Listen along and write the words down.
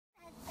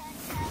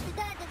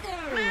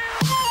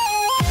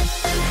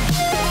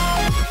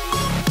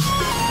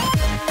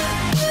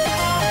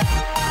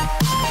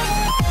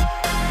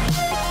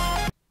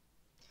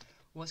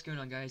what's going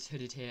on, guys?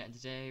 Hooded here, and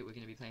today we're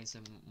going to be playing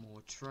some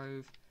more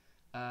Trove.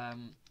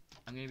 I'm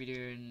going to be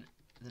doing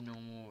the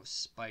normal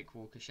Spike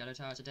Walker Shadow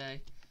Tower today.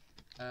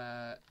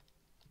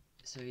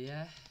 So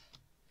yeah,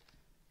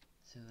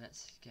 so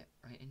let's get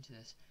right into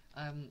this.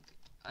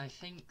 I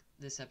think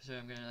this episode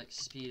I'm going to like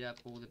speed up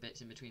all the bits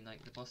in between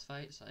like the boss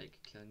fights, like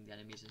killing the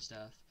enemies and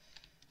stuff.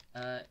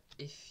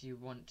 If you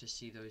want to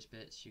see those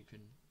bits, you can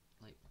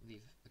like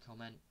leave a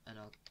comment and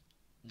I'll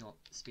not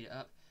speed it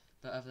up.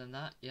 But other than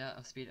that, yeah,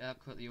 I'll speed it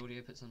up, cut the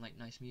audio, put some like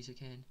nice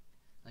music in,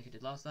 like I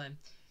did last time.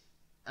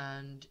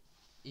 And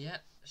yeah,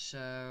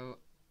 so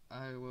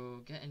I will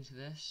get into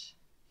this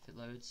if it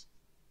loads.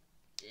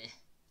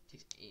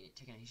 Takes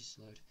ages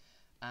to load.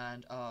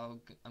 And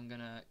I'm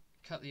gonna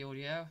cut the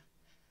audio,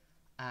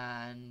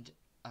 and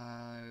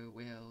I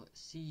will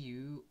see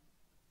you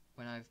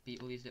when I've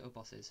beat all these little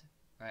bosses.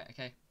 Right?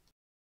 Okay.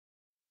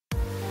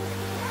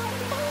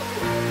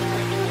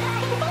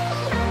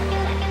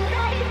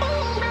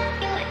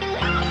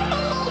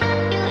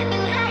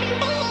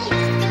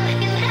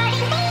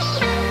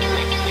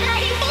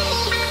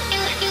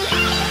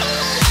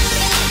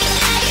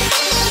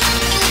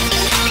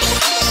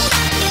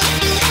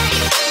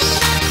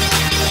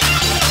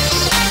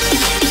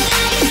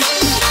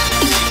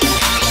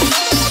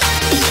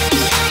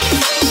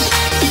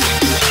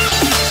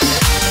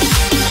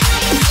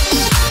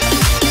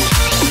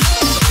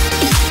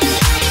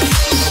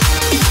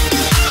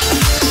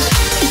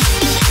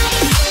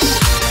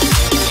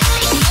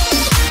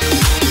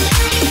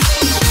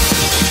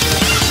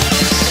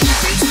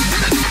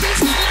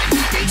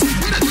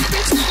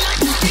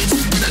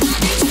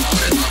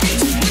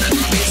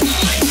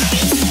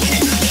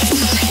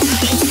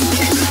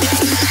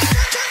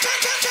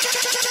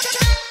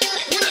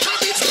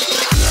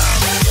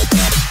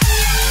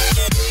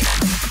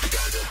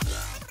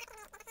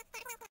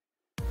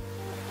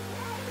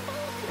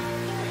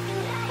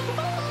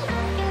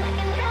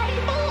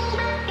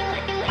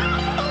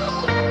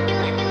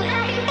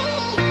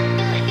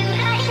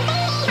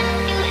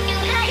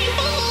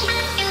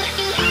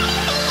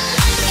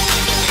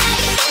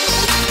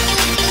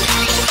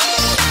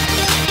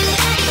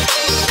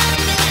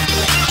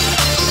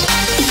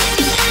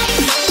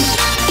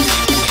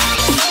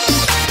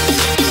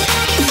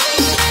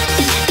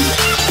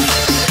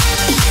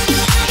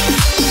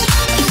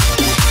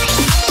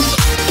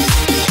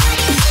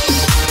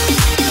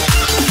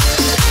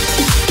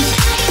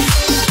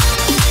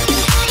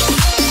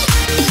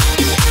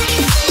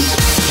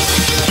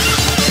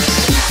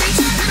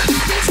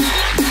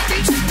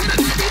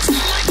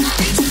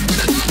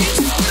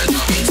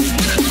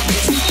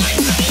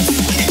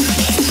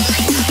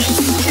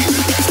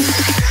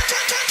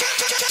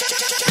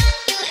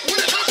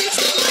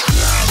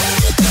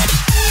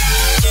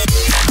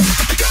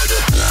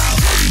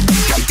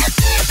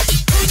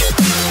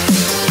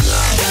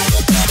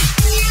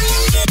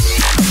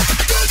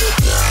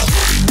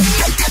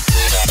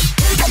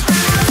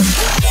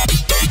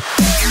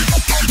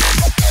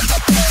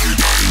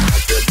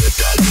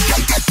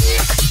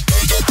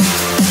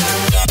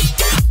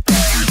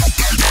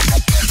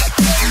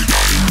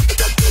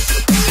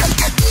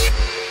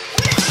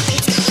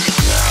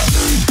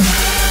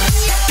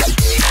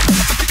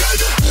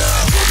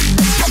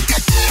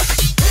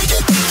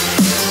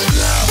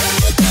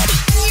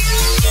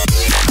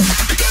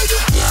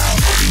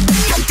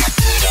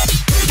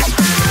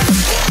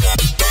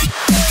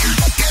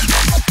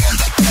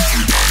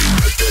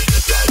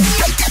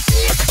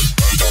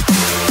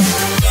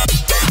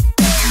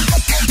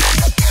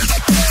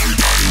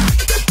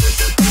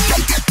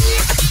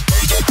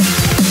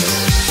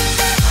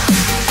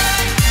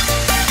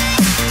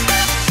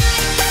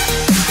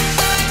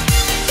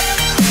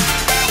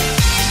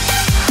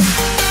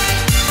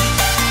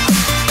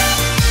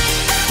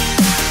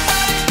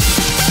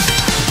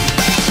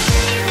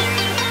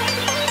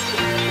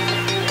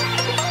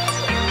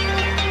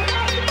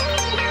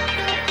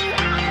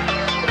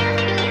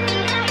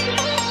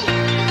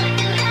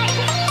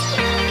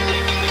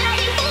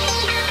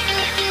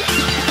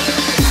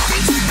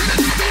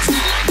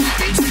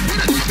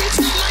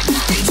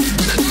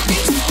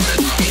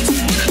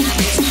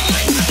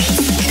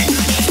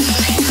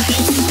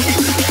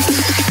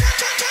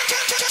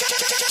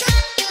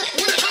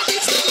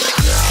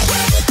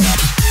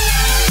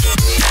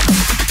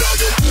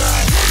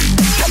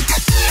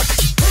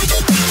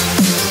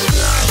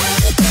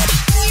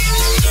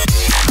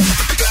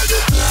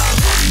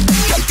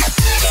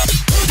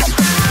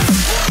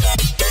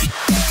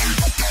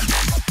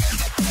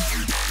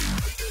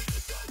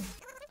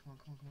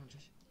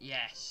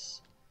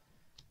 Yes.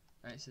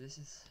 Right, so this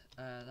is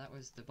that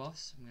was the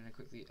boss. I'm gonna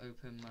quickly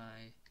open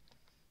my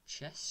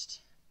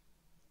chest.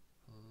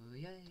 Oh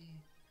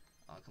yay!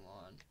 Oh come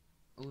on!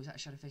 Oh, is that a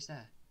shadow face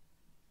there?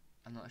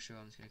 I'm not sure.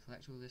 I'm just gonna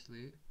collect all this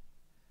loot.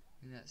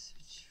 I think that's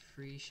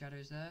 3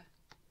 shadows there.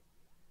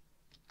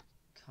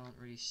 Can't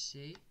really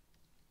see,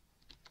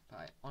 but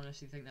I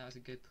honestly think that was a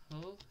good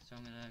pull. So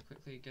I'm gonna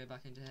quickly go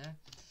back into here.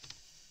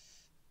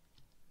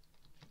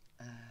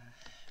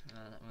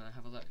 I'm gonna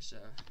have a look. So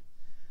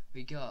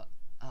we got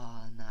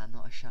Oh, nah,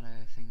 not a shadow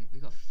thing. We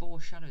got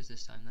 4 shadows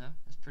this time though.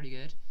 That's pretty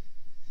good.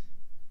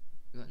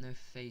 We got no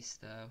face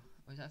though.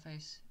 Oh, is that a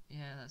face?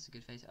 Yeah, that's a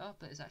good face. Oh,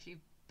 but it's actually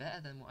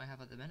better than what I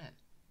have at the minute.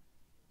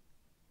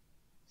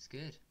 It's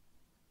good.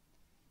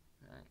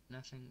 Right,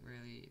 nothing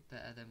really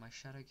better than my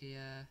shadow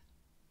gear.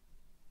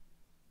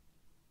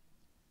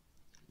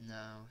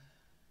 No.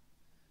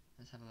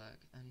 Let's have a look.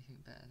 Anything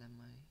better than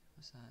my,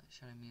 what's that?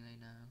 Shadow melee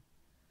now.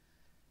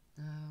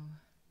 No.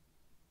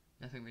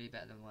 Nothing really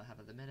better than what I have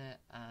at the minute,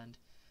 and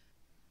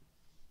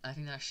I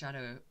think that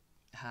shadow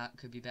hat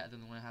could be better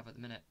than the one I have at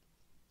the minute.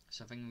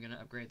 So I think I'm going to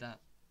upgrade that.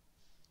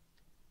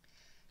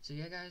 So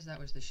yeah guys, that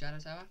was the Shadow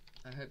Tower.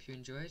 I hope you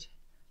enjoyed,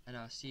 and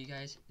I'll see you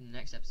guys in the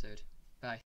next episode. Bye.